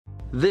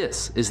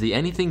This is the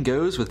Anything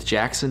Goes with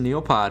Jackson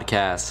Neill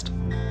podcast.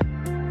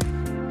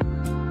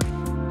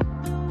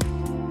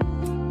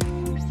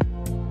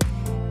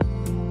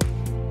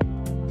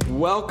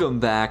 Welcome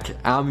back.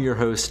 I'm your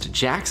host,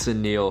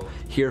 Jackson Neill,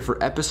 here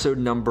for episode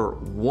number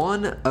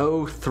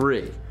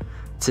 103.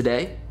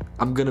 Today,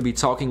 I'm going to be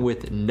talking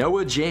with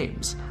Noa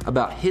James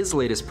about his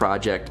latest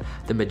project,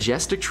 The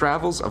Majestic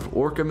Travels of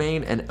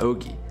OrcaMane and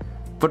OGIE.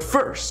 But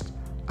first,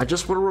 I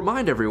just want to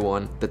remind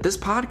everyone that this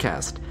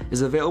podcast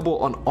is available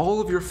on all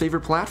of your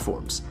favorite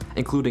platforms,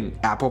 including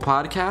Apple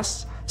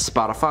Podcasts,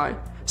 Spotify,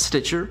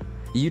 Stitcher,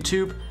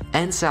 YouTube,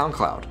 and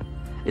SoundCloud.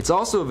 It's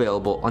also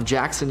available on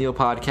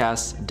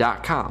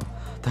jacksonneillpodcasts.com,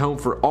 the home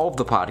for all of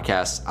the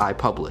podcasts I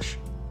publish.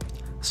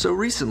 So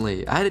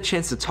recently, I had a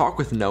chance to talk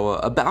with Noa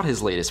about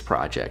his latest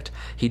project.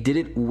 He did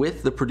it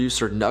with the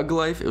producer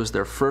NugLife. It was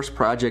their first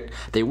project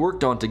they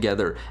worked on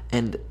together,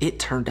 and it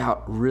turned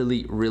out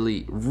really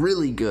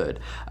good.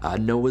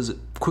 Noa's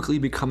quickly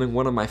becoming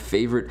one of my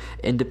favorite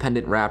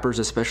independent rappers,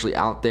 especially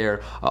out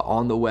there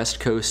on the West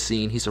Coast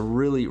scene. He's a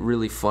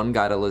really fun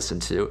guy to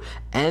listen to,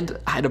 and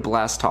I had a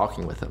blast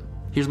talking with him.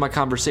 Here's my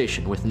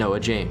conversation with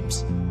Noa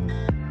James.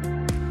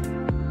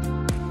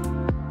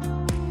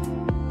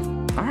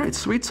 All right,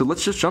 sweet. So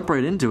let's just jump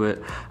right into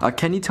it.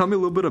 Can you tell me a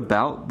little bit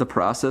about the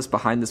process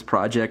behind this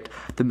project,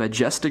 The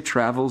Majestic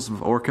Travels of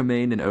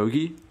OrcaMane and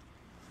OGIE?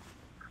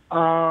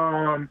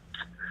 You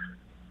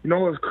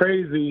know what's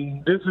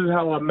crazy? This is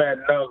how I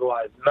met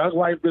NugLife.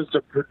 NugLife is the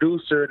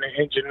producer and the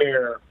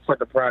engineer for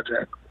the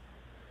project.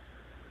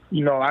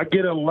 You know, I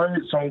get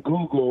alerts on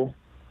Google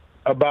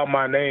about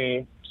my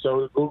name.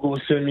 So Google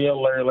will send me an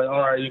alert, like,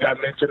 all right, you got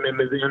mentioned in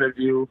this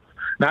interview.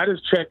 And I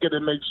just check it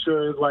and make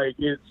sure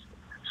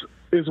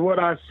it's what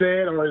I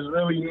said or it's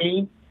really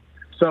me.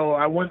 So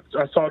I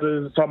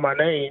saw my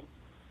name.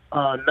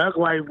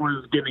 NugLife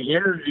was getting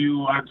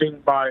interviewed, I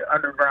think, by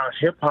Underground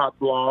Hip Hop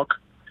Blog,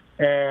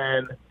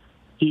 and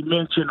he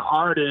mentioned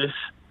artists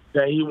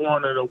that he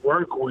wanted to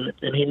work with,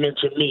 and he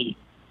mentioned me,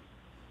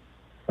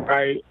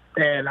 right?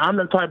 And I'm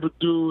the type of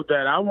dude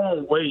that I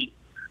won't wait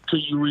till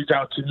you reach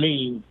out to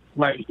me.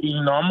 Like,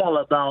 you know, I'm all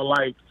about,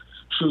 like,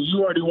 shoot,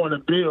 you already want to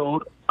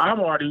build. I'm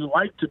already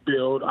like to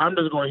build. I'm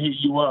just going to hit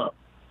you up.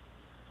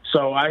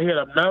 So I hit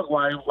up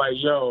NugLife, like,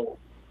 yo,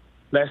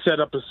 let's set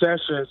up a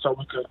session so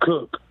we can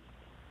cook.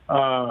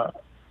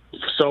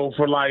 So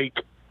for like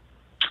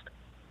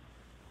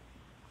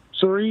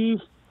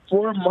 3-4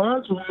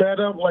 months, we met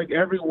up like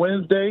every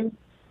Wednesday,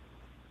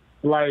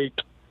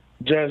 like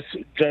just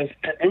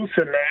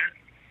producing that.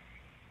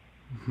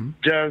 Mm-hmm.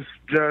 Just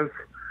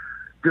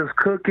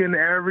cooking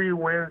every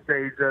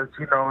Wednesday, just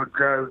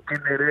getting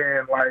it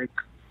in. Like,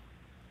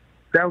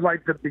 that was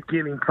like the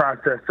beginning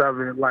process of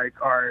it. Like,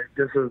 all right,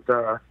 this is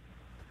the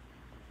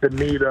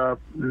meetup.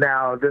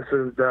 Now this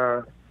is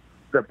the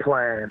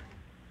plan.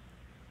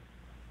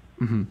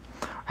 Mm-hmm.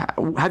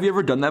 Have you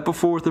ever done that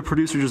before with the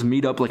producer? Just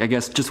meet up, like, I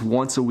guess, just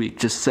once a week,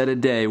 just set a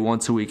day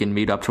once a week and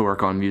meet up to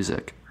work on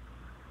music?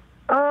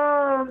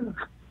 It's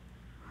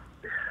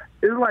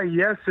like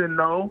yes and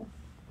no.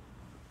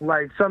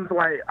 Like something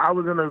like I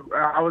was in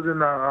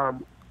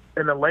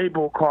a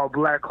label called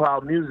Black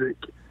Cloud Music,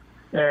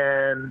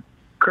 and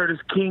Curtis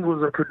King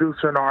was a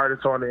producer and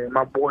artist on it.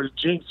 My boy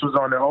Jinx was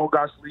on it. Oh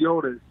gosh,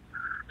 Leotis.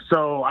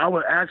 So I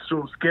would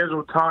actually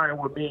schedule time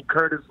with me and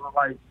Curtis would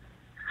like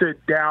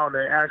sit down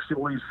and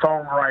actually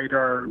songwrite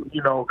or,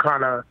 you know,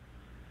 kind of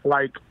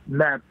like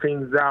map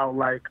things out.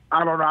 Like,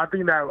 I don't know. I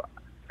think that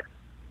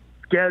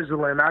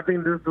scheduling, I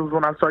think this is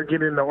when I start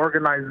getting the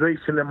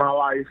organization in my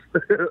life.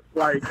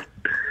 Like,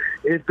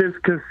 if it's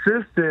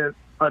consistent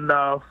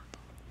enough,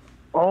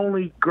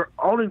 only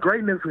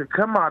greatness can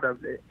come out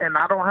of it, and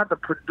I don't have to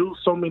produce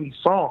so many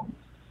songs.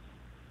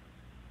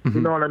 Mm-hmm.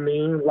 You know what I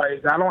mean?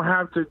 Like, I don't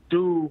have to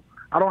do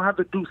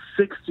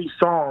 60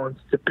 songs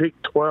to pick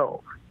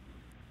 12.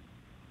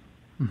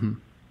 Mm-hmm.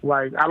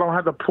 Like, I don't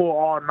have to pull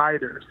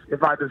all-nighters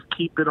if I just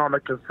keep it on a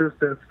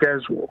consistent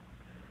schedule.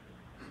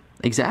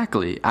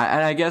 Exactly.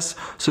 I guess,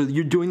 so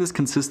you're doing this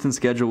consistent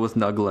schedule with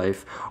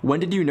NugLife. When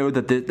did you know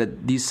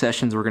that these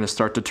sessions were going to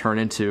start to turn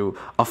into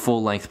a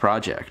full-length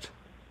project?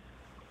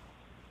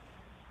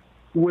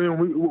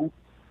 When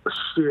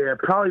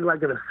probably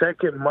like in the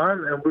second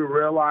month, and we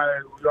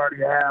realized we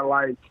already had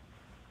like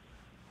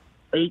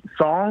 8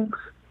 songs.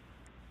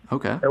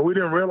 Okay. And we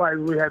didn't realize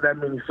we had that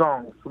many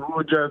songs. We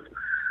were just,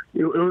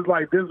 it was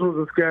like this was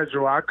a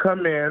schedule. I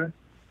come in,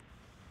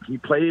 he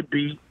play a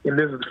beat, and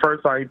this is the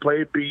first time he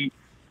played a beat.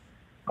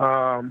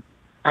 I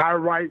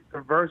write the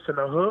verse and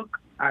the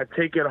hook. I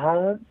take it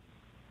home.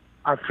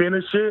 I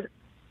finish it.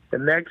 The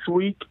next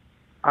week,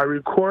 I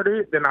record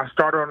it. Then I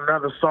start on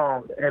another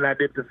song, and I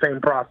did the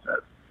same process.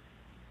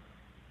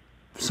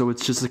 So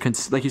it's just,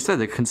 like you said,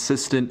 the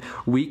consistent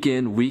week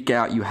in, week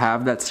out. You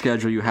have that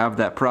schedule, you have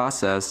that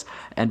process,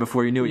 and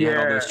before you knew it, you had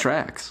all those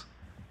tracks.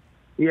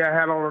 Yeah, I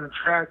had all them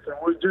tracks, and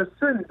we're just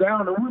sitting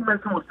down, and we're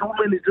messing with so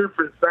many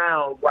different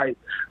sounds, like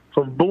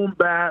from boom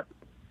bap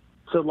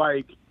to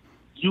like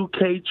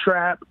UK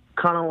trap,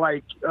 kind of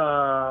like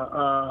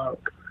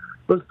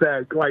what's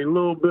that? Like a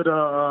little bit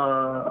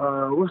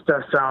of what's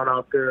that sound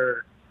out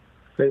there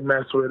they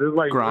mess with? It's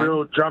like Grime?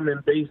 real drum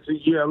and bass.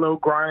 Yeah, a little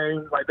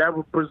grime. Like that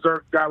was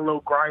Berserk got a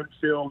little grime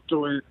feel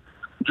to it.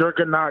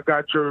 Juggernaut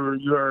got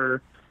your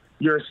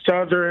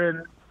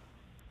southern.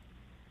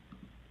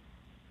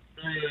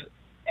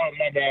 Oh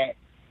my bad.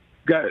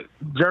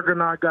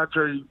 Juggernaut got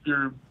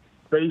your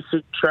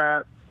basic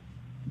trap.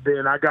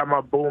 Then I got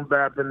my boom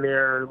bap in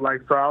there.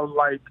 Like so, I was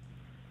like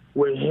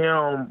with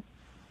him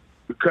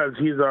because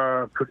he's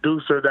a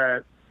producer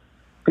that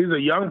he's a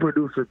young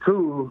producer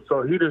too.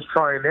 So he just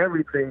trying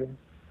everything.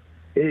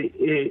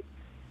 It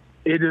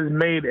just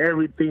made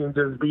everything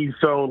just be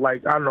so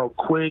like I don't know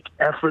quick,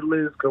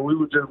 effortless. Cause we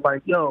were just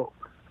like, yo,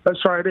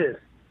 let's try this.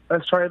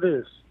 Let's try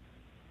this.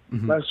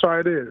 Mm-hmm. Let's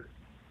try this.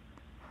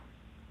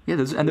 Yeah,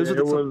 those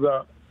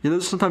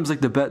are sometimes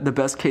like the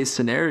best case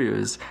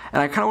scenarios. And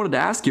I kind of wanted to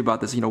ask you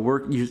about this.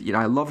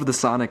 I love the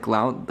sonic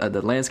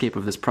the landscape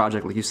of this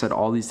project. Like you said,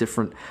 all these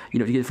different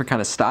different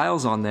kind of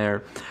styles on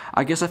there.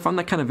 I guess I found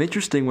that kind of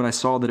interesting when I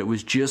saw that it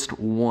was just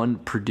one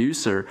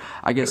producer.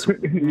 I guess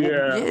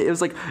it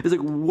was like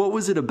what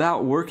was it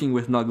about working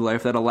with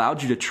NugLife that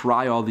allowed you to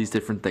try all these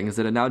different things,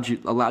 that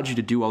allowed you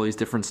to do all these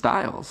different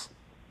styles?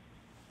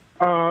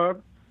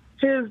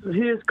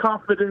 His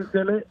confidence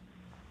in it.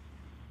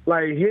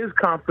 Like his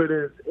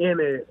confidence in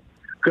it,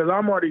 because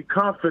I'm already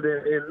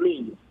confident in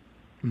me.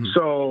 Mm-hmm.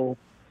 So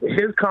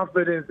his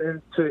confidence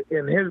in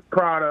his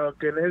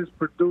product and his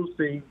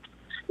producing,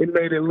 it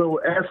made it a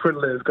little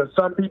effortless. Because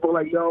some people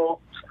like, yo,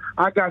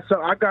 I got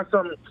some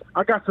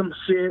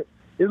shit.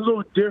 It's a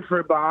little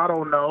different, but I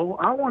don't know.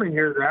 I want to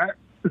hear that.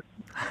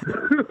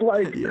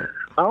 Like, yeah.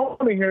 I don't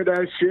want to hear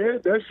that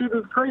shit. That shit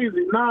is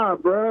crazy. Nah,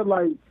 bro.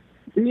 Like,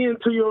 be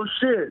into your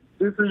shit.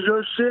 This is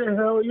your shit.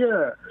 Hell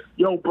yeah.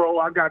 Yo, bro,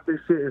 I got this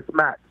shit. It's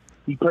Mac.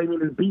 He played me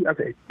this beat. I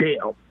said,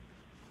 damn.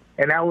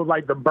 And that was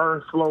like the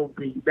Burn Slow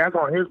beat. That's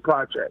on his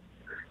project.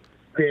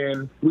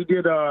 Then we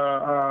did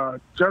a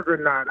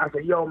Juggernaut. I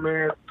said, yo,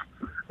 man,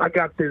 I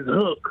got this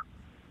hook.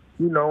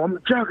 I'm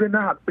a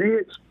Juggernaut,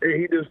 bitch. And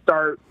he just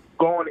started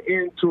going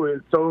into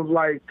it. So it was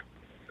like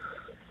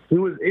he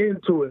was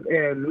into it.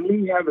 And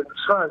me having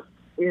trust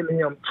in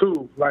him,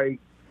 too. Like,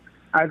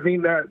 I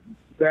think that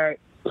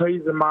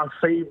plays in my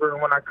favor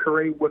when I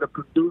create with a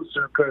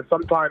producer, because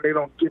sometimes they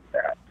don't get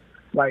that.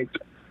 Like,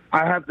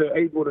 I have to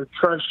able to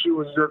trust you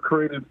in your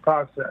creative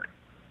process.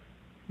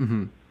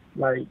 Mm-hmm.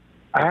 Like,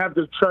 I have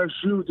to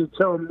trust you to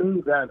tell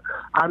me that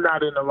I'm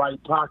not in the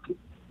right pocket.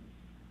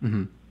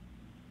 Mm-hmm.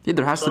 Yeah,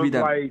 there has to be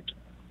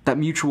that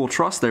mutual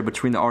trust there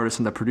between the artist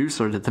and the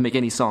producer to make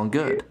any song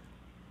good.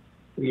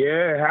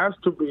 Yeah, it has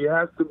to be. It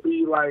has to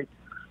be like,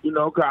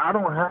 because I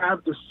don't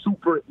have the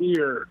super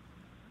ear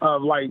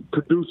of like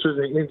producers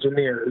and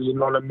engineers, you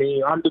know what I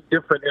mean? I'm the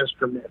different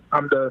instrument.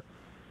 And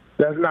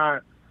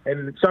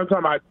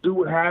sometimes I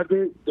do have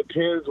it,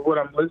 depends what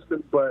I'm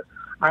listening, but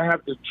I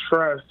have to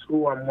trust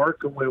who I'm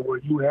working with where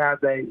you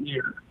have that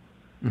ear.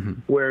 Mm-hmm.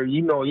 Where,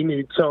 you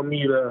need to tell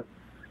me to,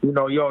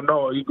 yo,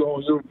 no,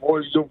 your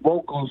voice, your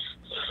vocals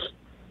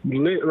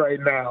lit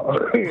right now.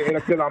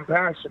 Because I'm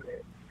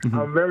passionate. Mm-hmm.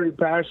 I'm very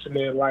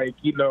passionate. Like,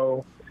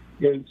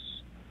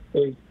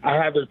 I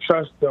have to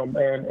trust them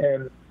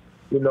and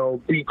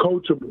be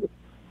coachable.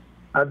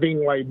 I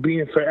think like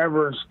being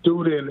forever a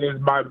student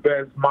is my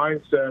best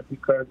mindset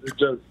because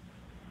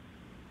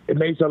it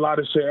makes a lot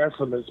of shit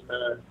effortless,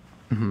 man.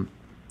 Mm-hmm.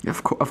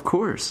 Of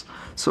course.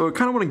 So I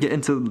kind of want to get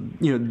into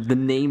the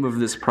name of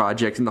this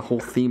project and the whole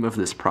theme of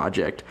this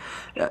project.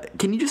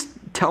 Can you just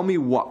tell me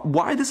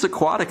why this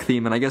aquatic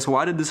theme, and I guess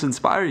why did this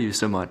inspire you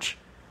so much?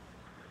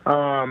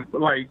 My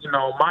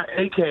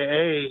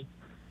AKA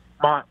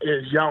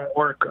is Young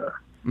Orca,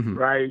 mm-hmm.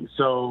 right?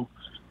 So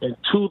in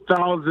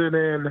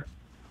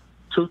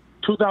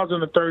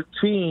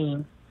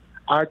 2013,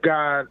 I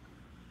got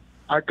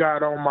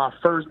on my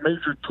first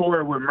major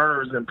tour with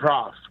Murs and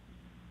Prof.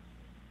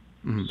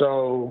 Mm-hmm.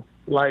 So,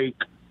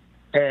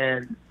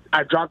 and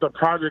I dropped a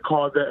project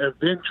called The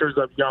Adventures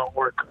of Young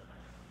Orca.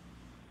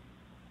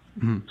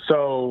 Mm-hmm.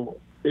 So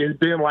it's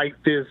been like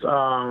this,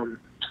 I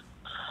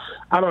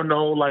don't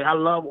know, I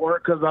love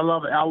orcas, I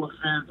love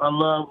elephants, I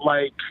love,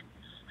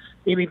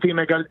 anything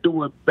that got to do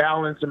with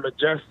balance and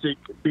majestic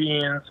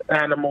beings,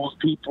 animals,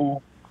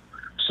 people.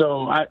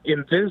 So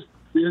in this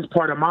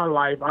part of my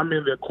life, I'm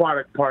in the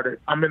aquatic part.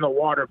 I'm in the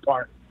water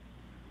part.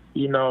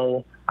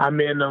 I'm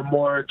in the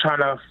more trying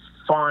to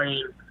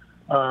find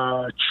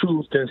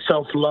truth and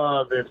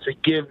self-love and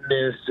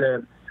forgiveness.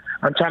 And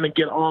I'm trying to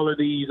get all of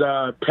these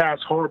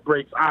past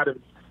heartbreaks out of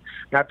me.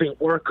 And I think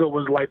Orca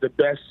was the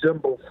best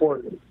symbol for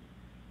me.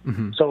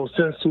 Mm-hmm. So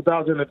since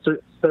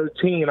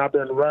 2013, I've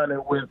been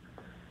running with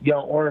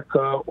Young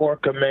Orca,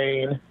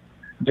 OrcaMane.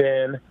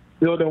 Then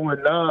building with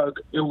Nug,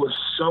 it was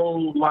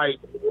so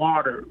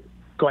water,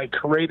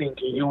 creating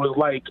it. It was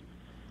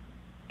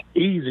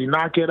easy,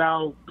 knock it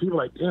out. People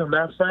damn,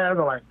 that fast? I'm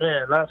like,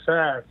 man, that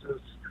fast. So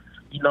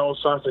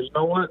I said, you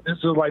know what? This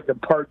is the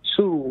part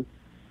 2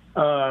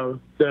 of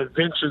The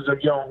Adventures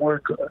of Young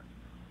Orca.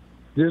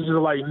 This is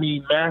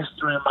me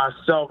mastering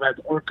myself as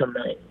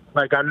OrcaMane.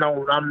 Like I'm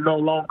no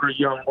longer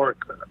young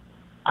Orca.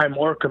 I'm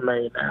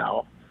OrcaMane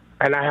now,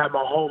 and I have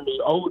my homie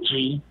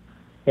OGIE,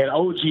 and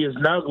OGIE is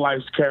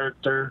NugLife's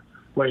character,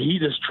 where he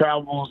just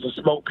travels to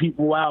smoke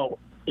people out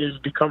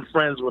and become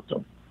friends with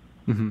them.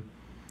 Mm-hmm.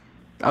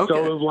 Okay.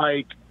 So it's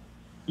like,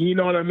 you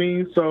know what I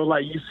mean? So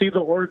like, you see the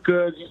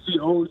Orcas, you see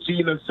OGIE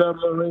in the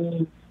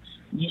submarine,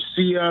 you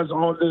see us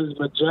on this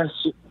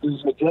majestic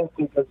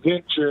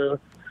adventure.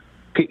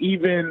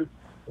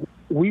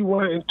 We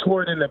went and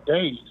toured in the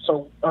Bay.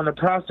 So on the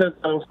process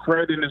of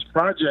creating this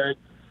project,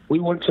 we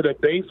went to the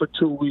Bay for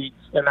 2 weeks,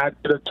 and I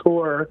did a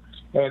tour,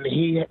 and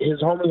his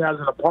homie has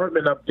an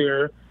apartment up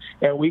there,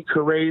 and we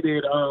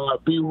created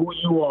Be Who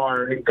You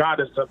Are and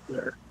Goddess up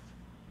there.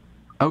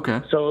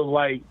 Okay. So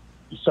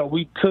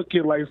we took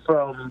it like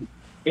from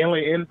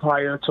Inland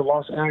Empire to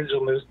Los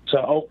Angeles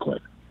to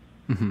Oakland.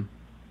 Mm-hmm.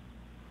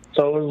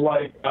 So it was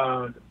like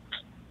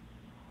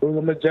it was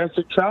a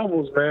majestic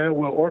travels, man,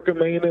 with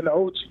OrcaMane and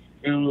OGIE.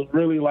 It was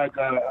really like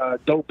a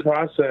dope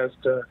process.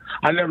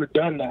 I never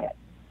done that.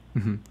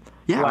 Mm-hmm.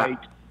 Yeah,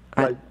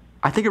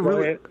 I think it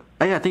really.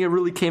 I think it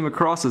really came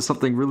across as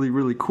something really,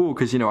 really cool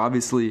because,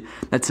 obviously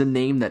that's a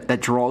name that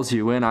draws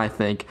you in, I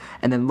think,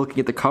 and then looking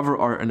at the cover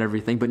art and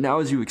everything. But now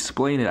as you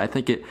explain it, I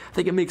think it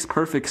makes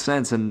perfect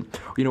sense. And,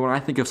 when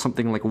I think of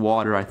something like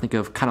water, I think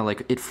of kind of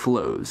like it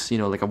flows,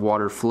 like a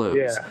water flows.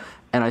 Yeah.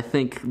 And I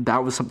think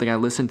that was something I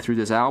listened through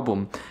this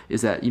album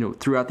is that,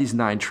 throughout these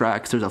 9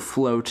 tracks, there's a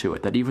flow to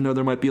it that even though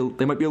they might be a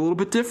little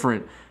bit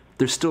different,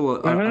 there's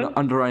still an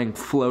underlying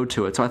flow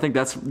to it. So I think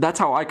that's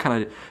how I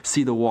kind of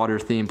see the water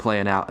theme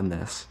playing out in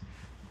this.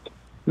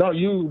 No,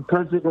 you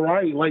perfectly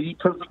right. Like, you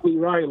perfectly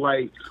right.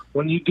 Like,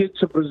 when you get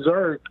to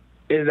Berserk,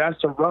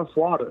 that's the rough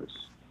waters.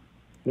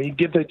 When you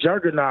get to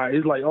Juggernaut,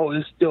 it's like, oh,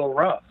 it's still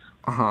rough.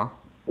 Uh-huh.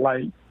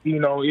 Like,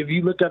 if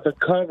you look at the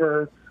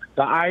cover,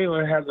 the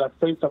island has a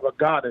face of a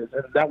goddess,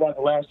 and that's why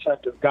the last track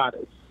is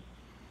Goddess.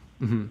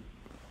 Mm-hmm.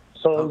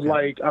 So it's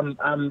like I'm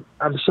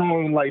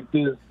showing like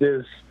this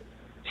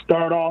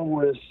start off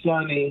with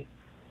sunny,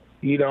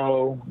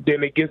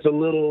 then it gets a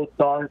little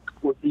dark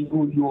with Be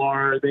Who You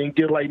Are, then it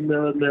gets like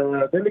Mirror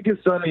Mirror, then it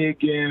gets sunny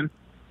again,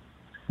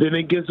 then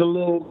it gets a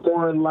little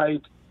more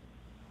like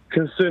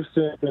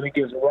consistent, then it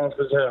gets rough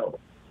as hell.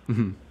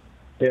 Mm-hmm.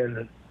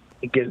 Then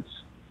it gets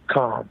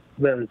calm,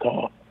 very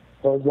calm.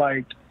 So it's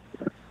like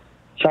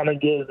trying to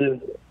give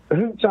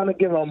water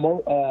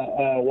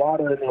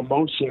an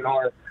emotion,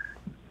 or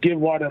give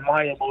water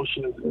my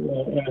emotions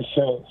in a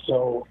sense.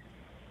 So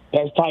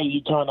that's how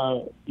you kind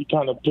of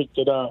picked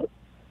it up.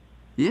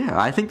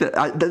 Yeah, I think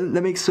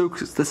that makes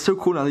that's so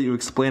cool now that you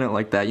explain it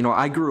like that.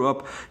 I grew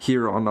up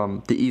here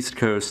on the East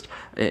Coast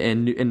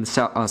in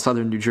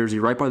southern New Jersey,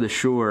 right by the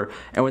shore,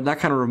 and what that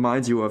kind of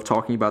reminds you of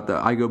talking about the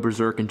I Go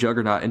Berserk and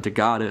Juggernaut into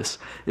Goddess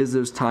is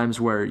those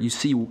times where you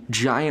see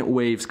giant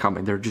waves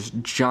coming. They're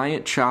just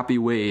giant choppy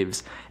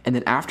waves, and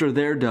then after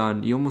they're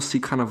done, you almost see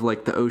kind of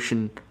like the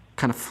ocean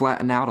kind of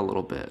flatten out a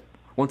little bit.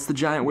 Once the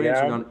giant waves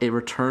are done, it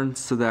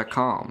returns to that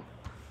calm.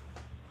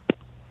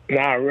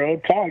 Nah, real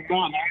talk,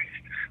 man.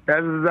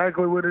 That's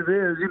exactly what it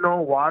is.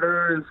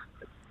 Water is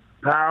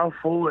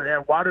powerful,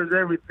 and water is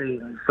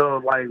everything. So,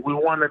 like, we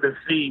wanted to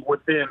see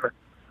within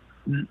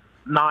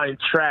 9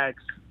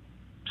 tracks,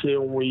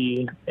 can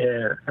we,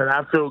 and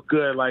I feel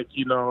good, like,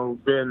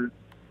 been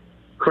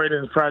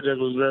creating this project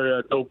was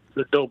a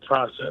dope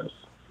process.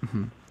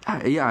 Mm-hmm.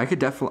 Yeah, I could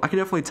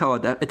definitely tell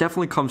it. It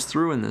definitely comes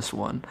through in this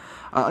one.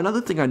 Another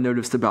thing I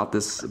noticed about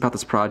this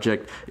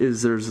project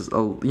is there's a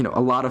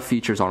lot of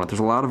features on it.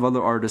 There's a lot of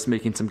other artists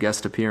making some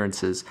guest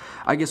appearances.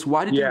 I guess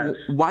why did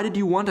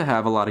you want to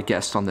have a lot of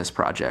guests on this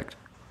project?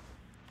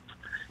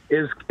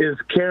 Is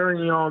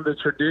carrying on the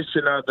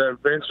tradition of the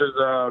adventures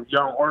of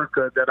Young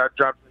Orca that I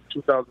dropped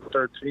in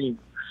 2013.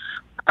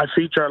 I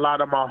feature a lot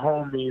of my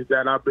homies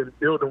that I've been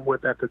building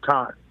with at the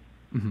time.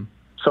 Mm-hmm.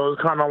 So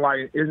it's kind of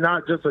like, it's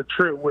not just a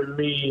trip with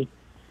me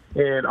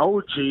and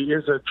OGIE,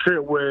 it's a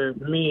trip with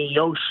me and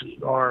Yoshi,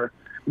 or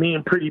me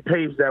and Pretty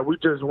Pace that we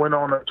just went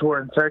on a tour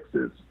in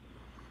Texas.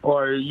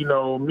 Or,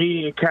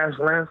 me and Cash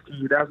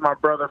Lansky, that's my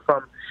brother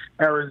from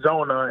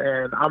Arizona,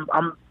 and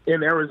I'm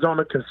in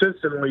Arizona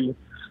consistently.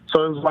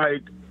 So it's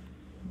like,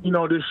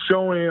 just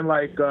showing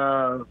like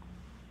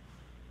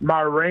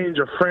my range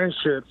of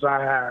friendships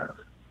I have.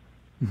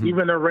 Mm-hmm.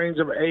 Even the range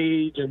of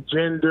age and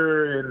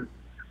gender, and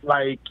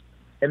like,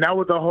 and that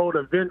was the whole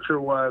adventure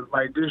was,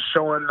 like, just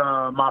showing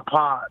my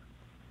pod,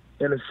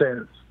 in a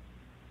sense.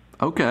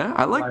 Okay,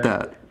 I like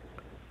that.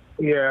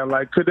 Yeah,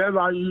 like, cause that's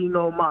how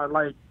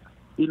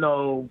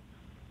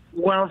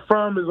where I'm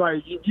from is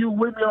like, if you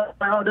with me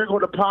out there, go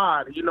to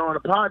pod, and the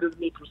pod is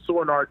me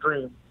pursuing our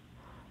dreams.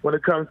 When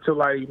it comes to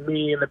like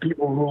me and the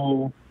people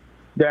who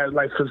that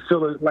like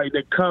facilitate, like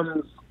that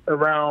comes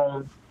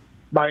around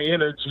my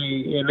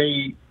energy, and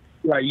they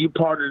like, you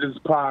part of this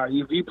pod.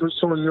 If you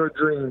pursuing your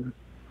dreams.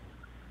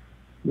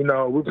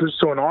 We're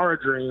pursuing our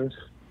dreams,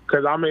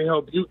 because I may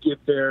help you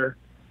get there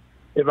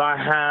if I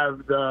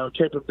have the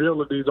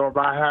capabilities or if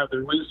I have the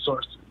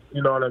resources.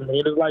 You know what I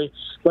mean? It's like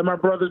my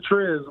brother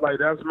Triz, like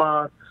that's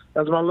my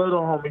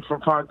little homie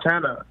from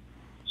Fontana.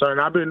 So, and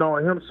I've been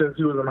knowing him since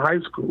he was in high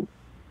school.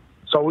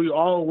 So we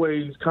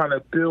always kind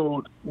of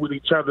build with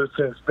each other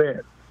since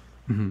then.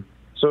 Mm-hmm.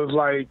 So it's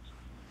like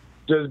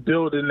just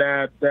building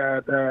that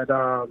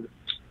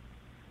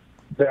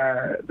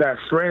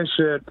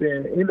friendship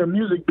in the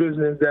music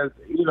business. That,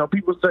 you know,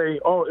 people say,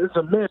 "Oh, it's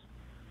a myth."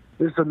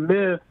 It's a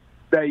myth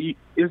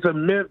it's a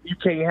myth you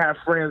can't have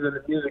friends in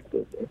the music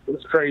business.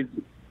 It's crazy.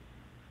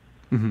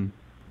 Mm-hmm.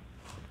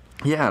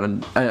 Yeah,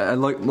 and I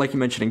like you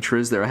mentioning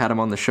Triz there. I had him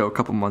on the show a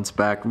couple months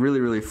back. Really,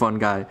 really fun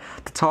guy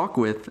to talk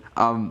with.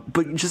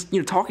 But just, you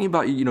know, talking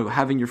about, you know,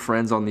 having your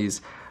friends on these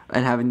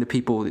and having the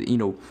people, you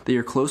know, that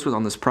you're close with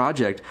on this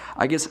project,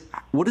 I guess,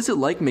 what is it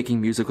like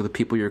making music with the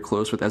people you're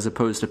close with as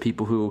opposed to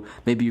people who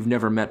maybe you've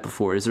never met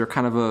before? Is there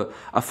kind of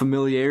a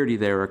familiarity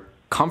there, a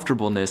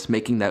comfortableness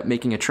making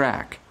a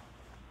track?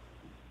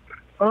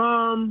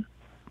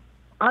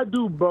 I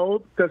do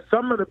both, because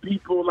some of the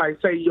people,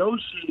 like, say,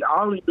 Yoshi,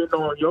 I only been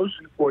on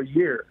Yoshi for a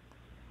year.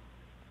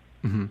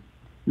 Mm-hmm.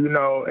 You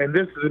know, and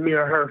this is me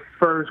and her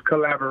first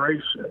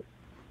collaboration.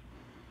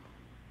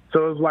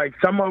 So it's like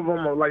some of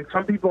them are, like,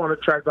 some people on the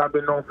tracks I've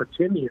been on for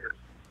 10 years.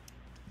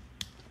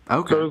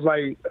 Okay. So it's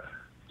like,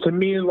 to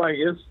me, it's like,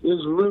 it's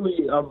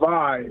really a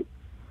vibe.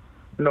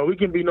 You know, we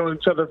can be knowing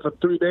each other for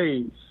 3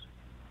 days,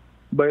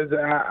 but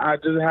I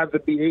just have to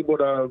be able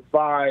to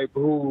vibe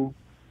who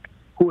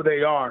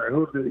they are,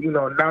 you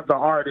know, not the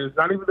artist,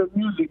 not even the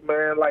music,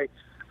 man. Like,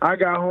 I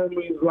got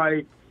homies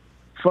like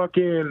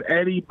fucking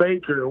Eddie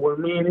Baker, where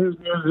me and his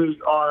music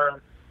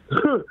are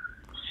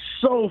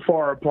so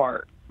far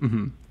apart.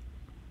 Mm-hmm.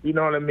 You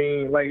know what I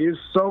mean? Like, it's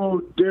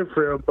so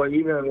different, but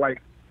even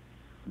like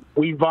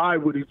we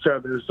vibe with each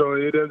other, so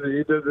it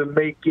doesn't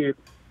make it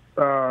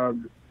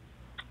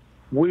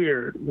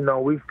weird. You know,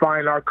 we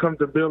find our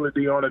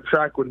comfortability on a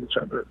track with each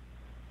other.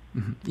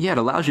 Mm-hmm. Yeah, it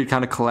allows you to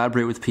kind of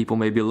collaborate with people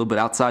maybe a little bit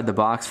outside the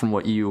box from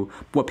what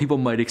people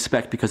might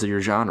expect because of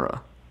your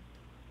genre.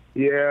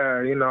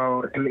 Yeah, you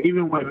know, and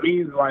even with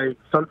me, like,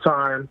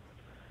 sometimes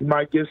you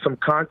might get some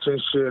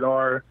conscience shit,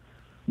 or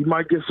you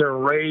might get some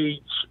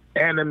rage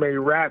anime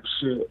rap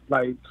shit.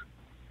 Like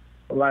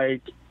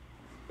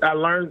I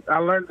learned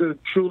to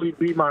truly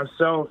be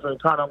myself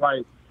and kind of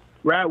like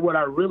rap what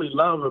I really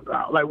love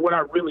about, like what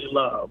I really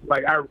love.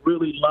 Like, I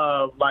really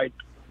love like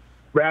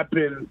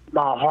rapping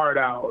my heart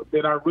out.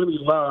 Then I really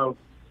love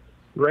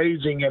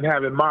raging and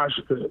having mosh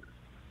pits.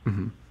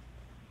 Mm-hmm.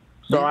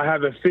 So yeah. I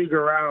had to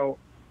figure out.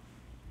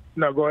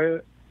 No, go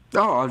ahead.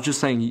 Oh, I was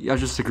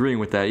just agreeing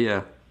with that.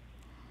 Yeah.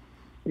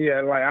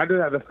 Yeah, like, I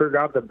just had to figure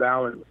out the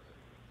balance.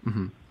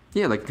 Mm-hmm.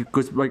 Yeah, like, it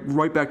goes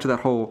right back to that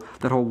whole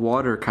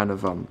water kind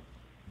of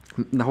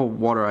the whole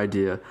water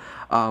idea.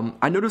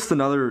 I noticed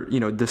another,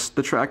 you know,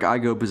 the track "I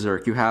Go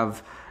Berserk." You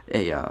have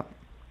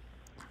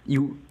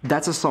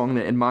that's a song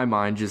that in my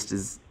mind just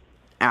is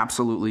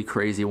absolutely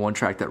crazy. One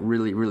track that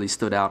really, really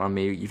stood out on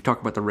me. You've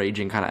talked about the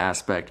raging kind of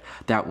aspect.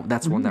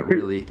 That's one that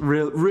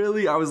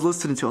really I was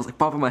listening to. I was like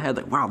popping my head,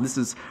 like, wow, this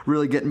is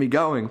really getting me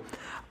going.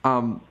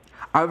 I'm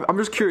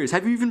just curious.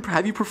 Have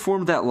you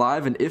performed that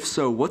live? And if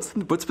so, what's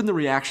been the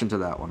reaction to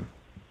that one?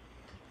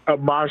 A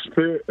mosh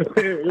pit.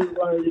 It's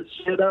like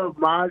shit up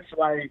mosh.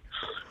 Like,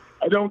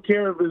 I don't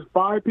care if it's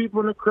 5 people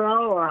in the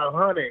crowd or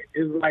 100.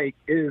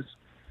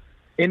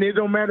 And it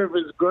don't matter if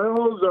it's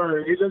girls or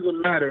it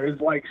doesn't matter.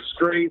 It's like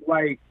straight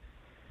like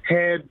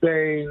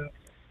headbang,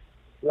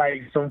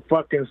 like some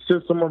fucking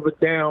System of a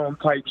Down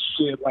type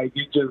shit. Like,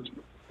 it just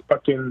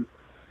fucking,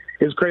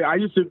 it's crazy. I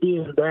used to be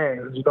in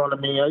bands, you know what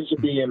I mean? I used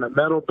to be in a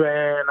metal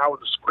band. I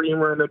was a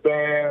screamer in the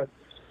band.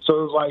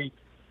 So it's like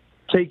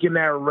taking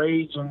that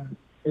rage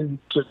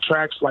into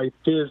tracks like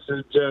this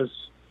is just,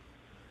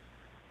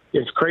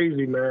 it's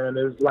crazy, man.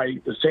 It's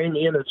like the same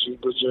energy,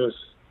 but just,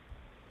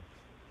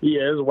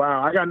 yeah, it's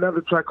wild. I got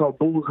another track called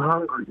Boo's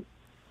Hungry.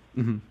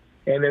 Mm-hmm.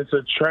 And it's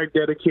a track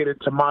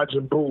dedicated to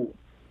Majin Buu.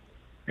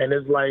 And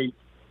it's like,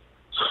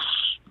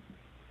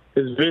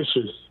 it's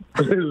vicious.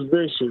 It's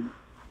vicious.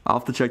 I'll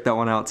have to check that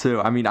one out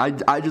too. I mean,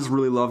 I just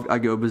really love I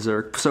Go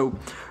Berserk. So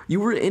you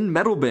were in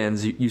metal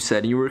bands, you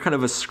said, and you were kind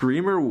of a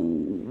screamer.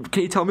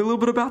 Can you tell me a little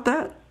bit about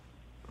that?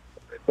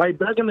 Like,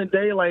 back in the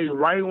day, like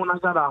right when I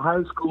got out of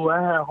high school,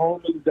 I had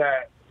homies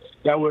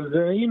that was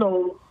in, you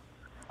know,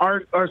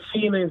 our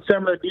scene in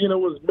San Bernardino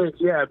was mixed.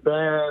 You had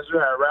bands, you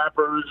had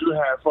rappers, you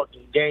had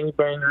fucking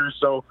gangbangers.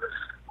 So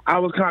I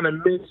was kind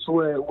of mixed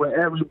with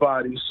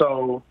everybody.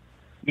 So,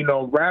 you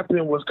know,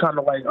 rapping was kind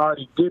of like, I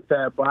already did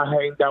that, but I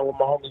hanged out with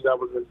my homies that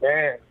was in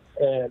bands.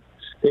 And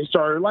they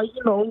started, like,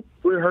 you know,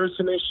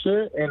 rehearsing this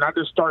shit. And I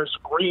just started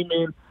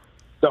screaming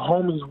the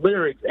homie's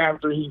lyrics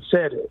after he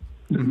said it.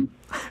 Mm-hmm.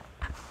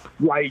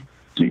 Like,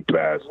 deep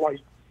ass, like,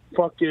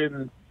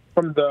 fucking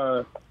from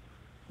the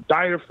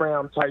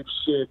diaphragm type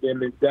shit.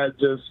 And that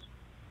just,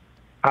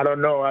 I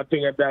don't know, I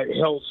think that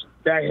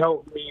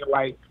helped me,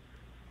 like,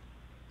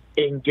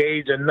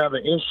 engage another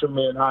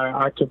instrument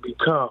I could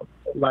become.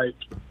 Like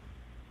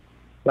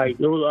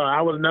it was,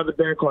 I was another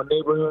band called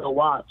Neighborhood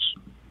Watch,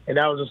 and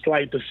that was just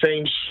like the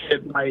same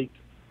shit. Like,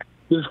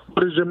 this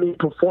footage of me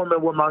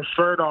performing with my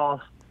shirt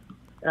off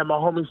and my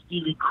homie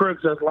Stevie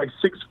Crooks, that's like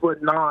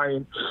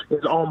 6'9",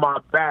 is on my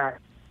back,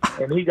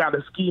 and he got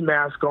a ski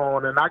mask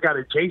on, and I got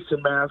a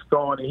Jason mask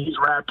on, and he's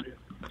rapping,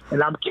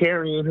 and I'm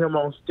carrying him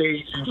on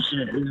stage and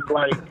shit. It's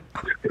like,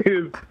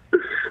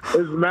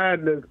 it's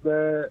madness,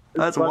 man.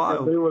 That's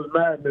wild. It was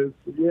madness.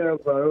 Yeah,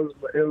 so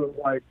it was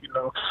like,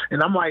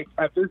 and I'm like,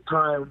 at this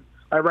time,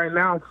 like right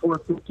now, I'm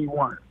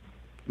 451.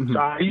 So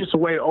I used to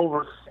weigh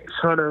over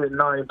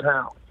 609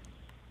 pounds.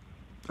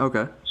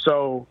 Okay.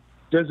 So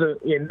this is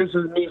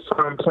me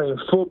from playing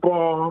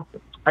football.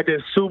 I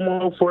did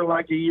sumo for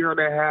like a year and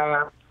a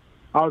half.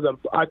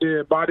 I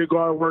did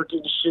bodyguard work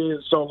and shit.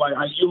 So like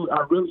I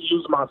really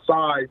use my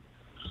size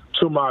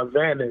to my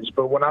advantage.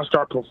 But when I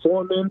start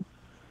performing,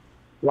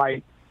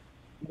 like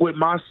with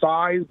my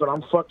size, but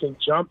I'm fucking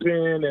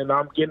jumping and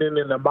I'm getting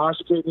in the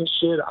mosh pit and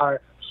shit, I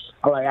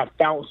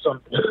found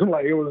something.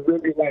 Like it was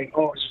really like,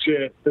 oh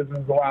shit, this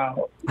is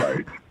wild.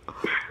 Like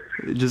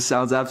it just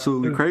sounds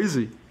absolutely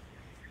crazy.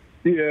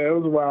 Yeah, it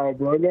was wild,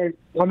 bro. Like,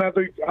 I'm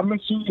gonna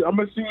see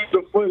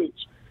the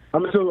footage.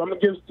 I'm gonna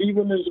give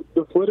Steven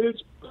the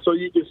footage so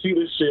you can see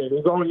this shit.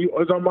 It's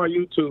on my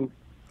YouTube.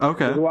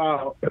 Okay. It's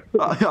wild.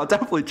 I'll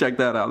definitely check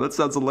that out. That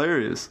sounds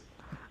hilarious.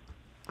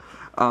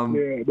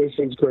 Yeah, this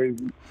shit's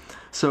crazy.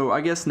 So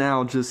I guess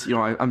now, just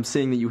I'm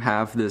seeing that you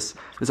have this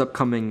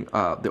upcoming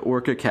the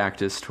Orca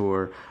Cactus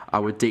tour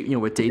with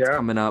dates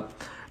coming up.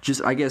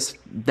 Just I guess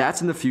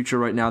that's in the future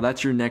right now.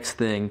 That's your next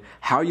thing.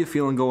 How are you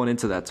feeling going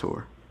into that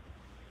tour?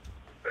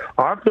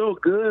 I feel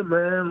good,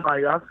 man.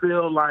 Like I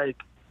feel like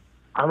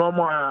I'm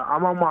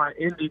on my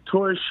indie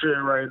tour shit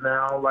right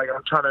now. Like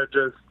I'm trying to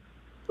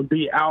just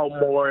be out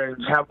more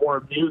and have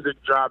more music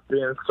drop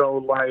in. So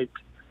like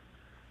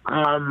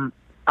I'm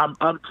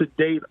up to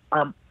date.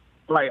 I'm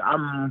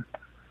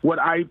what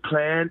I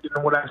planned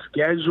and what I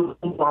scheduled.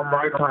 I'm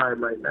right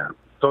time right now.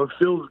 So it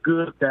feels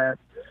good that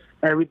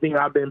everything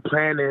I've been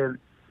planning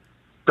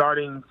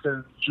starting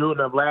since June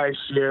of last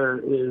year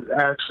is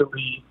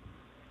actually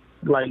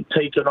like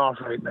taking off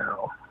right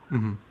now.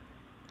 Mm-hmm.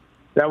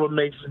 That what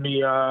makes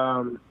me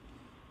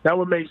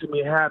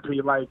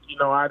happy. Like,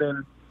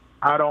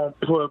 I don't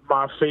put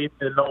my faith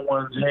in no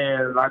one's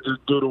hands. I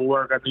just do the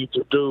work I need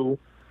to do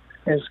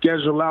and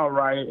schedule out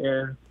right,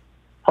 and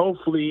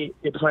hopefully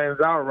it plans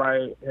out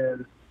right,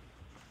 and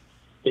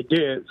it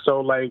did.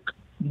 So like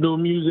new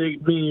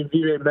music, me and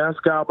V-Ray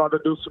Mascot about to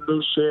do some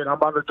new shit. I'm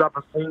about to drop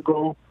a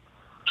single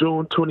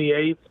June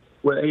 28th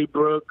with A.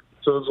 Brook.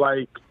 So it's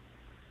like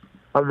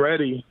I'm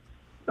ready.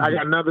 I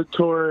got another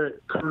tour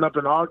coming up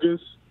in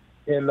August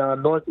in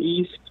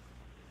Northeast,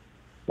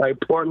 like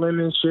Portland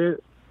and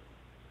shit.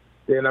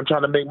 Then I'm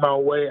trying to make my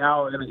way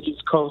out in the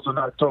East Coast in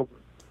October.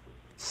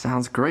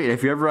 Sounds great.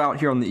 If you're ever out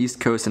here on the East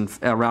Coast and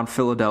around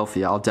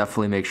Philadelphia, I'll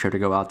definitely make sure to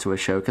go out to a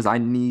show because I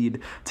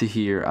need to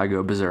hear I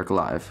Go Berserk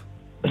live.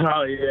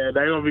 Oh, yeah.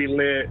 They're going to be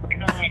lit.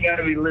 It's got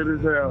to be lit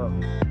as hell.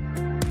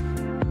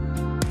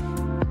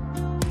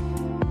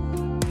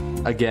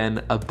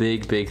 Again, a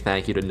big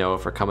thank you to Noah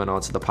for coming on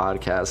to the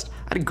podcast.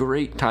 I had a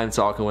great time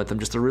talking with him.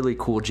 Just a really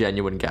cool,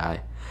 genuine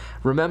guy.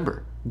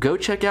 Remember, go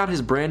check out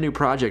his brand new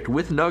project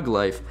with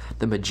NugLife,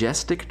 The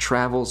Majestic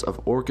Travels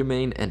of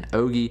OrcaMane and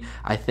OGIE.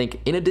 I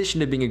think in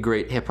addition to being a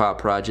great hip-hop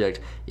project,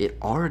 it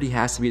already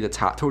has to be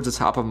towards the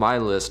top of my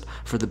list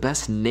for the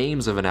best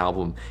names of an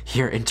album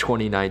here in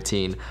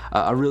 2019.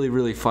 A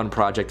really fun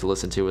project to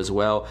listen to as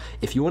well.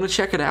 If you want to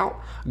check it out,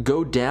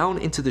 go down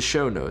into the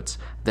show notes.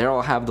 There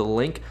I'll have the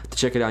link to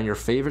check it out on your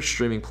favorite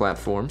streaming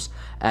platforms,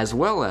 as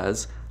well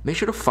as make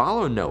sure to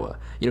follow Noah.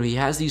 He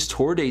has these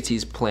tour dates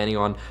he's planning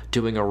on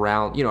doing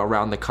around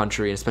the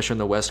country, and especially on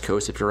the West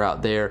Coast if you're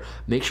out there.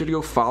 Make sure to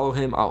go follow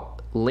him. I'll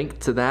link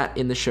to that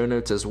in the show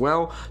notes as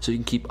well, so you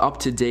can keep up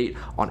to date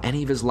on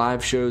any of his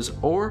live shows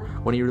or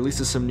when he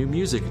releases some new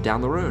music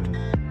down the road.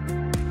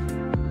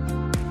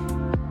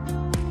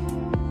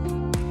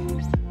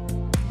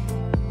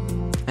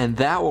 And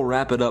that will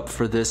wrap it up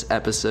for this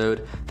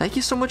episode. Thank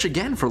you so much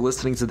again for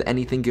listening to the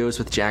Anything Goes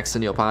with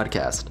Jackson Neill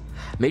podcast.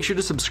 Make sure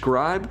to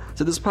subscribe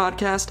to this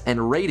podcast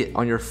and rate it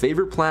on your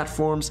favorite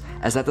platforms,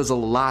 as that does a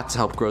lot to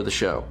help grow the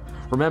show.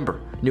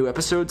 Remember, new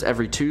episodes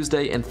every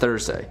Tuesday and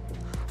Thursday.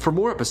 For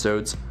more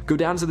episodes, go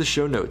down to the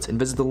show notes and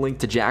visit the link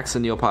to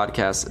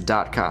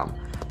jacksonneillpodcast.com.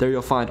 There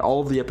you'll find all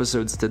of the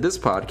episodes to this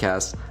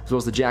podcast, as well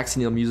as the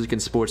Jackson Neill Music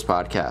and Sports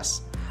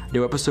podcasts.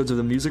 New episodes of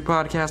the music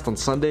podcast on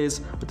Sundays,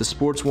 with the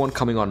sports one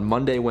coming on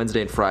Monday,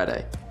 Wednesday, and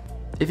Friday.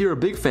 If you're a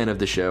big fan of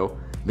the show,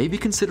 maybe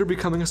consider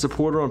becoming a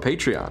supporter on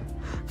Patreon.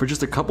 For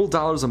just a couple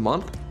dollars a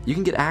month, you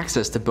can get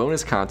access to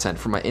bonus content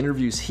from my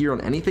interviews here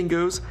on Anything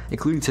Goes,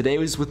 including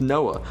today's with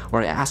Noah,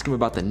 where I ask him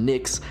about the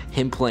Knicks,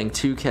 him playing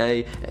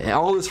 2K, and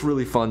all this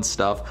really fun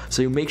stuff,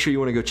 so make sure you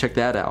want to go check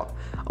that out.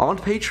 On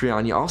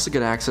Patreon, you also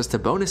get access to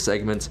bonus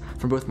segments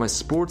from both my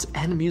sports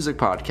and music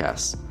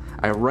podcasts.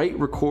 I write,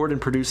 record, and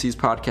produce these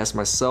podcasts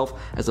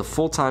myself as a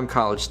full-time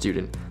college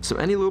student, so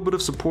any little bit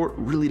of support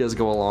really does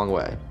go a long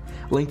way.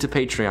 Link to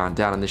Patreon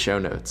down in the show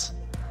notes.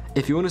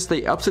 If you want to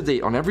stay up to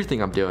date on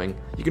everything I'm doing,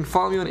 you can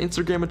follow me on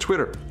Instagram and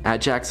Twitter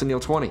at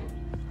JacksonNeil20.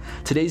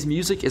 Today's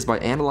music is by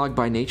Analog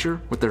by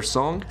Nature with their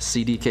song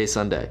CDK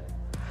Sunday.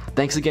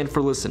 Thanks again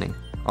for listening.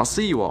 I'll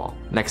see you all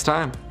next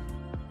time.